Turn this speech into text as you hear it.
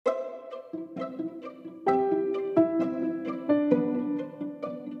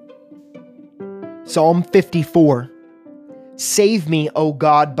Psalm 54. Save me, O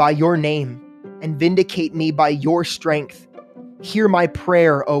God, by your name, and vindicate me by your strength. Hear my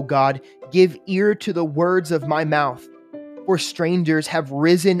prayer, O God. Give ear to the words of my mouth. For strangers have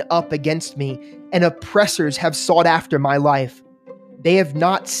risen up against me, and oppressors have sought after my life. They have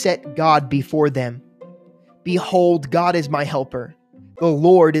not set God before them. Behold, God is my helper. The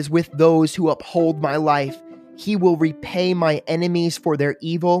Lord is with those who uphold my life. He will repay my enemies for their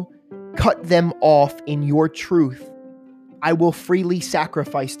evil. Cut them off in your truth. I will freely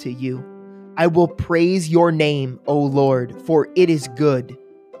sacrifice to you. I will praise your name, O Lord, for it is good.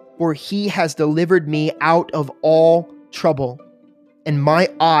 For he has delivered me out of all trouble, and my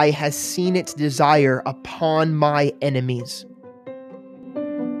eye has seen its desire upon my enemies.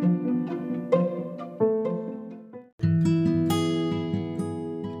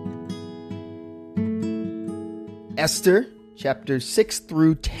 Esther, chapters 6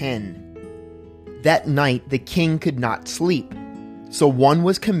 through 10. That night the king could not sleep, so one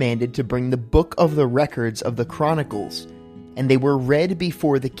was commanded to bring the book of the records of the Chronicles, and they were read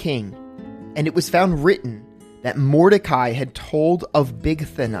before the king. And it was found written that Mordecai had told of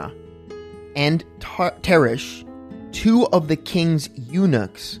Bigthana and Teresh, two of the king's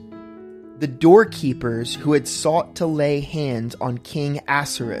eunuchs, the doorkeepers who had sought to lay hands on King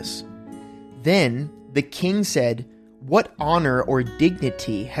Ahasuerus. Then the king said, "What honor or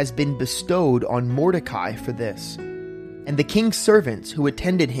dignity has been bestowed on Mordecai for this?" And the king's servants who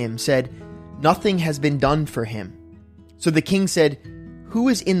attended him said, "Nothing has been done for him." So the king said, "Who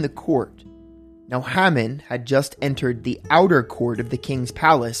is in the court?" Now Haman had just entered the outer court of the king's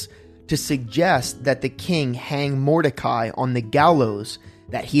palace to suggest that the king hang Mordecai on the gallows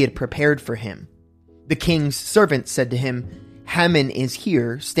that he had prepared for him. The king's servants said to him, "Haman is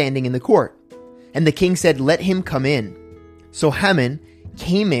here, standing in the court." And the king said, "Let him come in." So Haman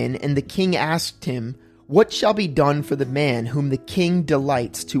came in, and the king asked him, "What shall be done for the man whom the king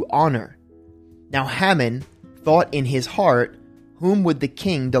delights to honor?" Now Haman thought in his heart, "Whom would the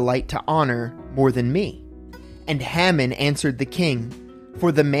king delight to honor more than me?" And Haman answered the king,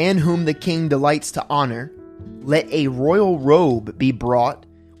 "For the man whom the king delights to honor, let a royal robe be brought,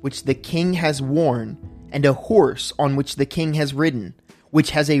 which the king has worn, and a horse on which the king has ridden,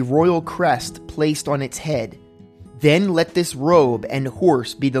 which has a royal crest placed on its head. Then let this robe and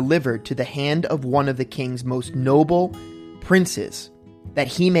horse be delivered to the hand of one of the king's most noble princes, that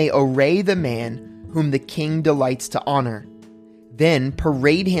he may array the man whom the king delights to honor. Then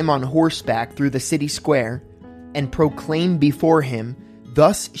parade him on horseback through the city square, and proclaim before him,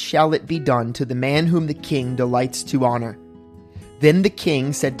 'Thus shall it be done to the man whom the king delights to honor.'" Then the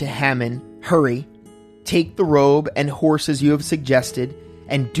king said to Haman, "Hurry, take the robe and horse as you have suggested,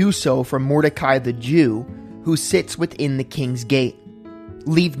 and do so for Mordecai the Jew, who sits within the king's gate.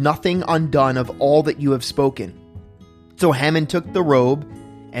 Leave nothing undone of all that you have spoken." So Haman took the robe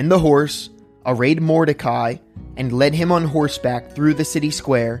and the horse, arrayed Mordecai, and led him on horseback through the city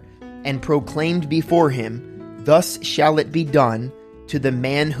square, and proclaimed before him, "Thus shall it be done to the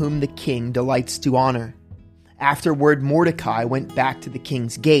man whom the king delights to honor." Afterward Mordecai went back to the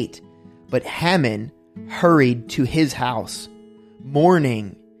king's gate, but Haman hurried to his house,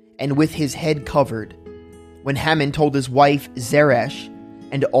 mourning and with his head covered. When Haman told his wife Zeresh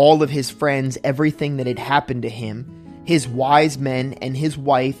and all of his friends everything that had happened to him, his wise men and his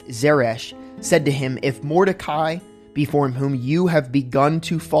wife Zeresh said to him, "If Mordecai, before whom you have begun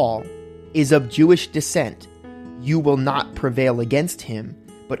to fall, is of Jewish descent, you will not prevail against him,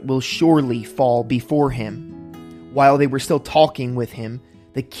 but will surely fall before him." While they were still talking with him,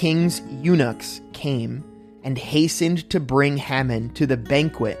 the king's eunuchs came and hastened to bring Haman to the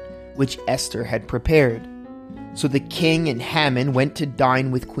banquet which Esther had prepared. So the king and Haman went to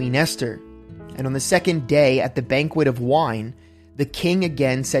dine with Queen Esther. And on the second day at the banquet of wine, the king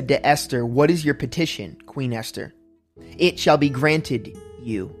again said to Esther, "What is your petition, Queen Esther?" "It shall be granted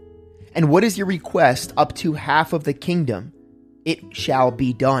you." "And what is your request up to half of the kingdom?" "It shall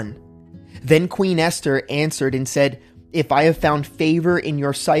be done." Then Queen Esther answered and said, "If I have found favor in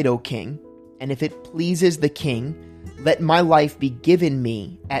your sight, O king, and if it pleases the king, let my life be given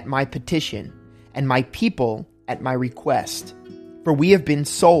me at my petition, and my people at my request. For we have been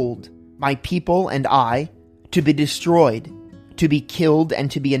sold, my people and I, to be destroyed, to be killed, and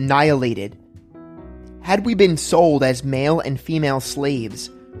to be annihilated. Had we been sold as male and female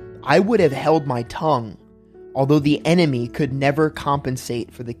slaves, I would have held my tongue, although the enemy could never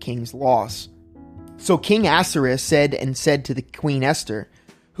compensate for the king's loss." So King Ahasuerus said to the Queen Esther,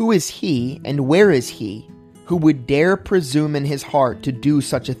 "Who is he, and where is he, who would dare presume in his heart to do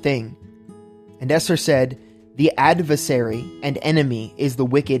such a thing? And Esther said, "The adversary and enemy is the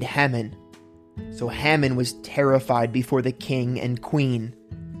wicked Haman." So Haman was terrified before the king and queen.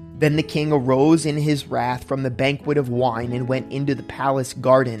 Then the king arose in his wrath from the banquet of wine and went into the palace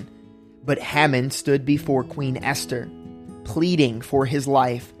garden. But Haman stood before Queen Esther, pleading for his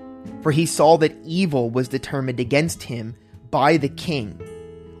life, for he saw that evil was determined against him by the king.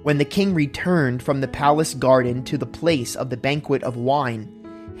 When the king returned from the palace garden to the place of the banquet of wine,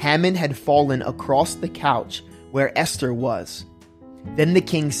 Haman had fallen across the couch where Esther was. Then the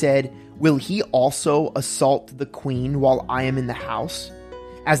king said, "Will he also assault the queen while I am in the house?"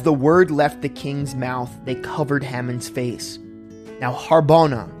 As the word left the king's mouth, they covered Haman's face. Now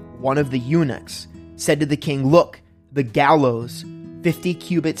Harbona, one of the eunuchs, said to the king, "Look, the gallows, 50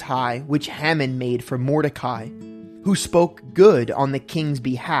 cubits high, which Haman made for Mordecai, who spoke good on the king's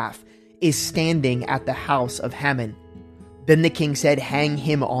behalf, is standing at the house of Haman." Then the king said, "Hang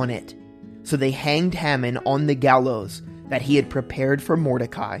him on it." So they hanged Haman on the gallows that he had prepared for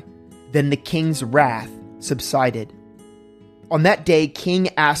Mordecai. Then the king's wrath subsided. On that day, King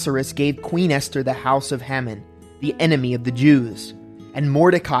Ahasuerus gave Queen Esther the house of Haman, the enemy of the Jews. And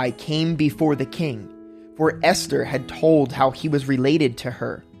Mordecai came before the king, for Esther had told how he was related to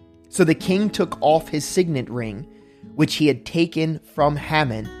her. So the king took off his signet ring, which he had taken from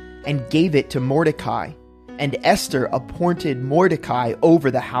Haman, and gave it to Mordecai. And Esther appointed Mordecai over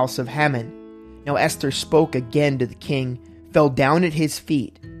the house of Haman. Now Esther spoke again to the king, fell down at his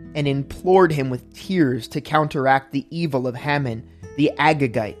feet, and implored him with tears to counteract the evil of Haman the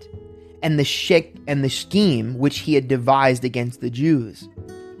Agagite, and the scheme which he had devised against the Jews.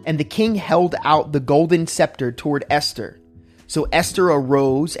 And the king held out the golden scepter toward Esther. So Esther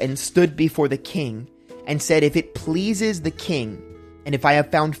arose and stood before the king, and said, "If it pleases the king, and if I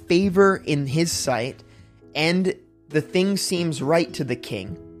have found favor in his sight, and the thing seems right to the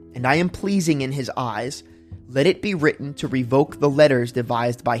king, and I am pleasing in his eyes, let it be written to revoke the letters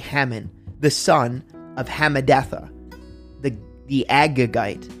devised by Haman, the son of Hammedatha, the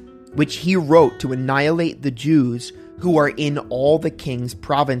Agagite, which he wrote to annihilate the Jews who are in all the king's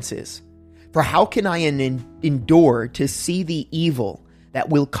provinces. For how can I endure to see the evil that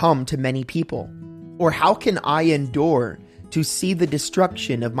will come to many people? Or how can I endure to see the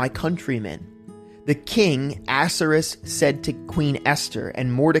destruction of my countrymen?" The king Ahasuerus said to Queen Esther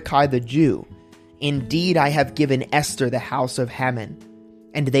and Mordecai the Jew, "Indeed, I have given Esther the house of Haman,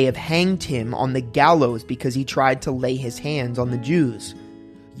 and they have hanged him on the gallows because he tried to lay his hands on the Jews.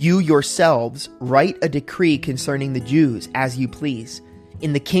 You yourselves write a decree concerning the Jews as you please,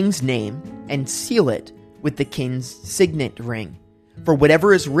 in the king's name, and seal it with the king's signet ring. For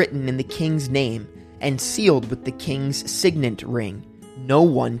whatever is written in the king's name and sealed with the king's signet ring, no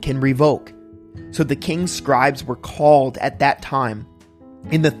one can revoke." So the king's scribes were called at that time,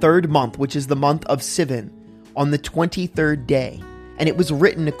 in the 3rd month, which is the month of Sivan, on the 23rd day. And it was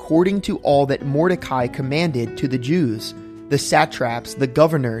written according to all that Mordecai commanded to the Jews, the satraps, the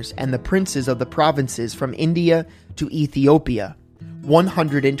governors, and the princes of the provinces from India to Ethiopia,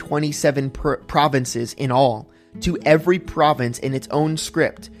 127 provinces in all, to every province in its own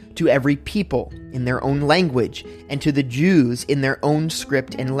script, to every people in their own language, and to the Jews in their own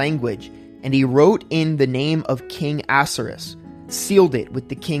script and language. And he wrote in the name of King Ahasuerus, sealed it with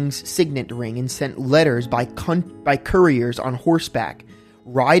the king's signet ring, and sent letters by couriers on horseback,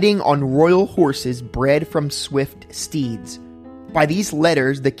 riding on royal horses bred from swift steeds. By these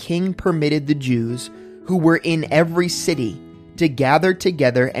letters the king permitted the Jews, who were in every city, to gather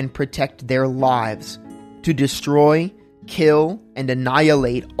together and protect their lives, to destroy, kill, and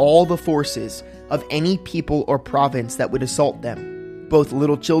annihilate all the forces of any people or province that would assault them, both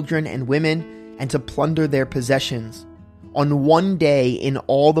little children and women, and to plunder their possessions. On one day in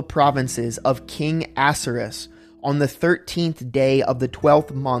all the provinces of King Ahasuerus, on the 13th day of the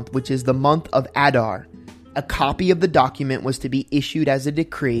 12th month, which is the month of Adar, a copy of the document was to be issued as a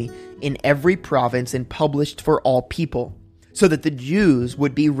decree in every province and published for all people, so that the Jews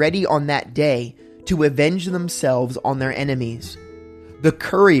would be ready on that day to avenge themselves on their enemies. The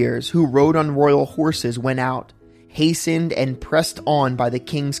couriers who rode on royal horses went out, hastened and pressed on by the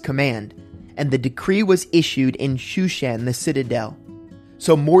king's command, and the decree was issued in Shushan the citadel.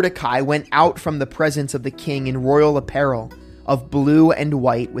 So Mordecai went out from the presence of the king in royal apparel of blue and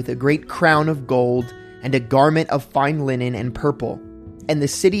white, with a great crown of gold and a garment of fine linen and purple. And the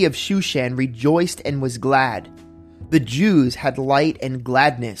city of Shushan rejoiced and was glad. The Jews had light and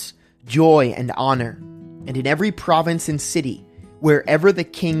gladness, joy and honor. And in every province and city, wherever the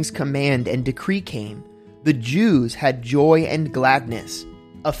king's command and decree came, the Jews had joy and gladness,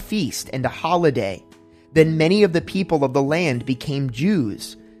 a feast and a holiday. Then many of the people of the land became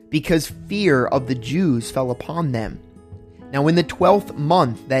Jews, because fear of the Jews fell upon them. Now in the 12th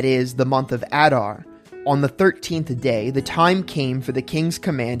month, that is, the month of Adar, on the 13th day, the time came for the king's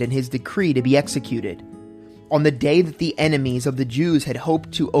command and his decree to be executed. On the day that the enemies of the Jews had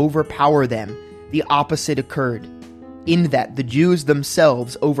hoped to overpower them, the opposite occurred, in that the Jews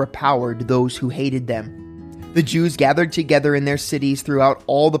themselves overpowered those who hated them. The Jews gathered together in their cities throughout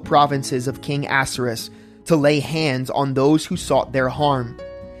all the provinces of King Ahasuerus to lay hands on those who sought their harm.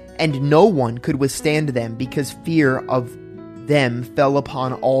 And no one could withstand them, because fear of them fell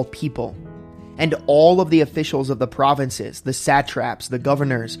upon all people. And all of the officials of the provinces, the satraps, the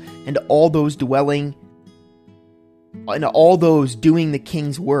governors, and all those doing the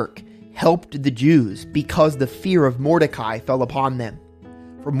king's work, helped the Jews, because the fear of Mordecai fell upon them.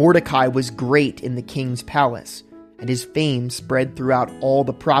 For Mordecai was great in the king's palace, and his fame spread throughout all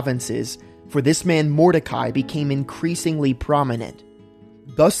the provinces, for this man Mordecai became increasingly prominent.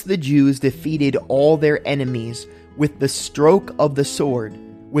 Thus the Jews defeated all their enemies with the stroke of the sword,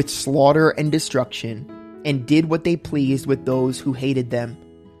 with slaughter and destruction, and did what they pleased with those who hated them.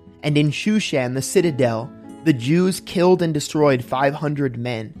 And in Shushan the citadel, the Jews killed and destroyed 500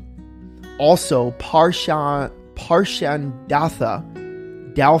 men. Also Parshandatha,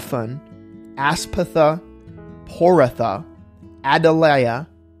 Dalphon, Aspatha, Poratha, Adaliah,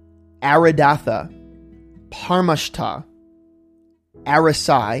 Aradatha, Parmashta,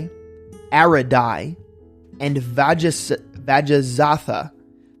 Arasai, Aradai, and Vajazatha,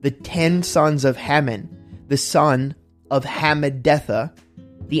 the 10 sons of Haman, the son of Hammedatha,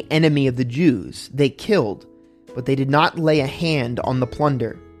 the enemy of the Jews, they killed, but they did not lay a hand on the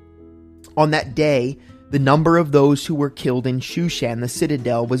plunder. On that day, the number of those who were killed in Shushan the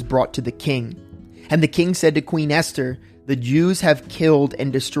citadel was brought to the king. And the king said to Queen Esther, "The Jews have killed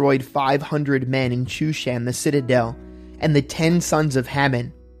and destroyed 500 men in Shushan the citadel, and the 10 sons of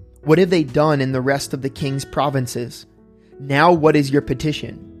Haman. What have they done in the rest of the king's provinces? Now what is your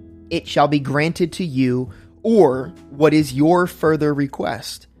petition? It shall be granted to you, or what is your further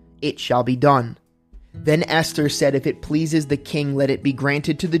request? It shall be done." Then Esther said, "If it pleases the king, let it be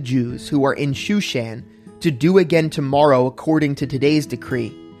granted to the Jews who are in Shushan to do again tomorrow according to today's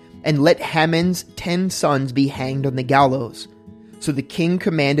decree, and let Haman's 10 sons be hanged on the gallows." So the king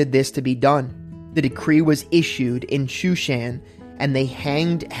commanded this to be done. The decree was issued in Shushan, and they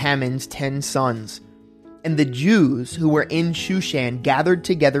hanged Haman's 10 sons. And the Jews who were in Shushan gathered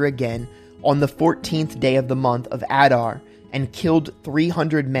together again on the 14th day of the month of Adar, and killed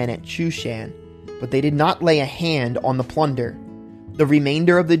 300 men at Shushan, but they did not lay a hand on the plunder. The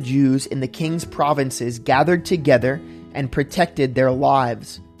remainder of the Jews in the king's provinces gathered together and protected their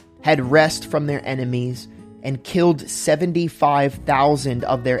lives, had rest from their enemies, and killed 75,000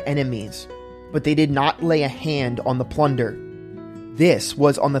 of their enemies, but they did not lay a hand on the plunder. This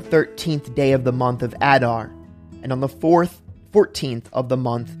was on the 13th day of the month of Adar, and on the 14th of the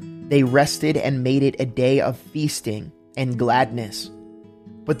month they rested and made it a day of feasting and gladness.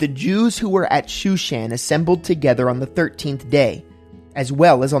 But the Jews who were at Shushan assembled together on the 13th day, as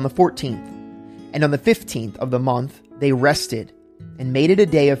well as on the 14th. And on the 15th of the month they rested, and made it a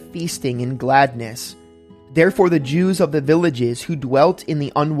day of feasting and gladness. Therefore the Jews of the villages who dwelt in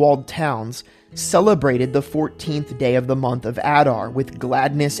the unwalled towns celebrated the 14th day of the month of Adar with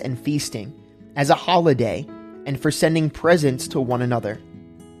gladness and feasting, as a holiday, and for sending presents to one another.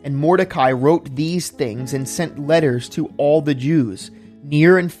 And Mordecai wrote these things and sent letters to all the Jews,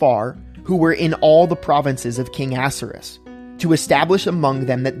 near and far, who were in all the provinces of King Ahasuerus, to establish among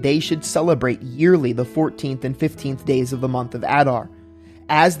them that they should celebrate yearly the 14th and 15th days of the month of Adar,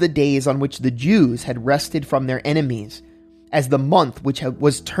 as the days on which the Jews had rested from their enemies, as the month which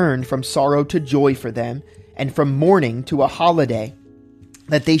was turned from sorrow to joy for them, and from mourning to a holiday,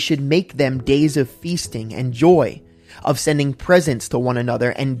 that they should make them days of feasting and joy, of sending presents to one another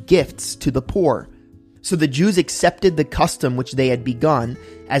and gifts to the poor. So the Jews accepted the custom which they had begun,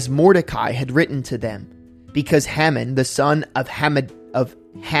 as Mordecai had written to them, because Haman, the son of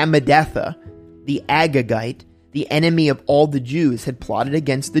Hammedatha, the Agagite, the enemy of all the Jews, had plotted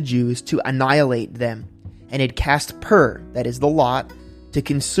against the Jews to annihilate them, and had cast pur, that is the lot, to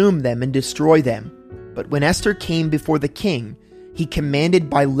consume them and destroy them. But when Esther came before the king, he commanded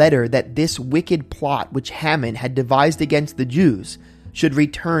by letter that this wicked plot which Haman had devised against the Jews should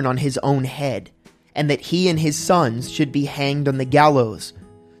return on his own head, and that he and his sons should be hanged on the gallows.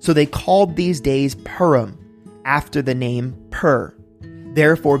 So they called these days Purim, after the name Pur.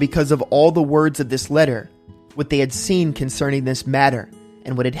 Therefore, because of all the words of this letter, what they had seen concerning this matter,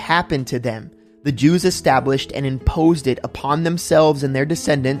 and what had happened to them, the Jews established and imposed it upon themselves and their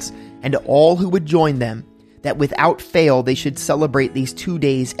descendants, and all who would join them, that without fail they should celebrate these 2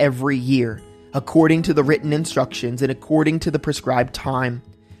 days every year, according to the written instructions and according to the prescribed time,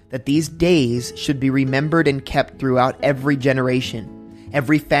 that these days should be remembered and kept throughout every generation,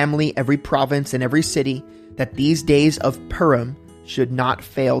 every family, every province, and every city, that these days of Purim should not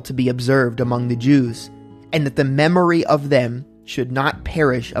fail to be observed among the Jews, and that the memory of them should not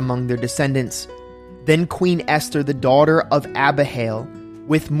perish among their descendants. Then Queen Esther, the daughter of Abihail,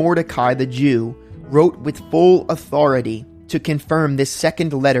 with Mordecai the Jew, wrote with full authority to confirm this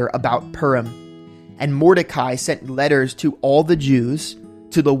second letter about Purim. And Mordecai sent letters to all the Jews,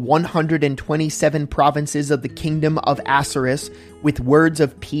 to the 127 provinces of the kingdom of Ahasuerus, with words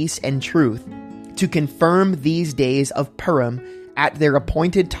of peace and truth, to confirm these days of Purim at their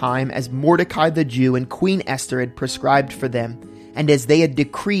appointed time, as Mordecai the Jew and Queen Esther had prescribed for them, and as they had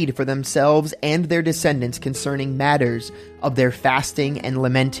decreed for themselves and their descendants concerning matters of their fasting and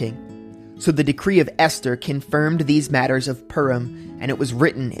lamenting. So the decree of Esther confirmed these matters of Purim, and it was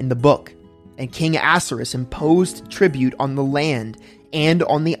written in the book. And King Ahasuerus imposed tribute on the land and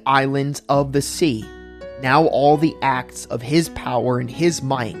on the islands of the sea. Now all the acts of his power and his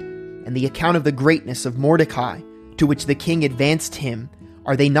might, and the account of the greatness of Mordecai, to which the king advanced him,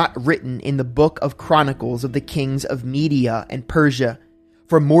 are they not written in the book of Chronicles of the kings of Media and Persia?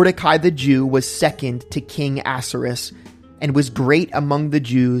 For Mordecai the Jew was second to King Ahasuerus, and was great among the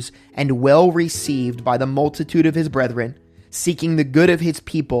Jews, and well received by the multitude of his brethren, seeking the good of his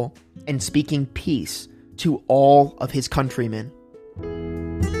people, and speaking peace to all of his countrymen.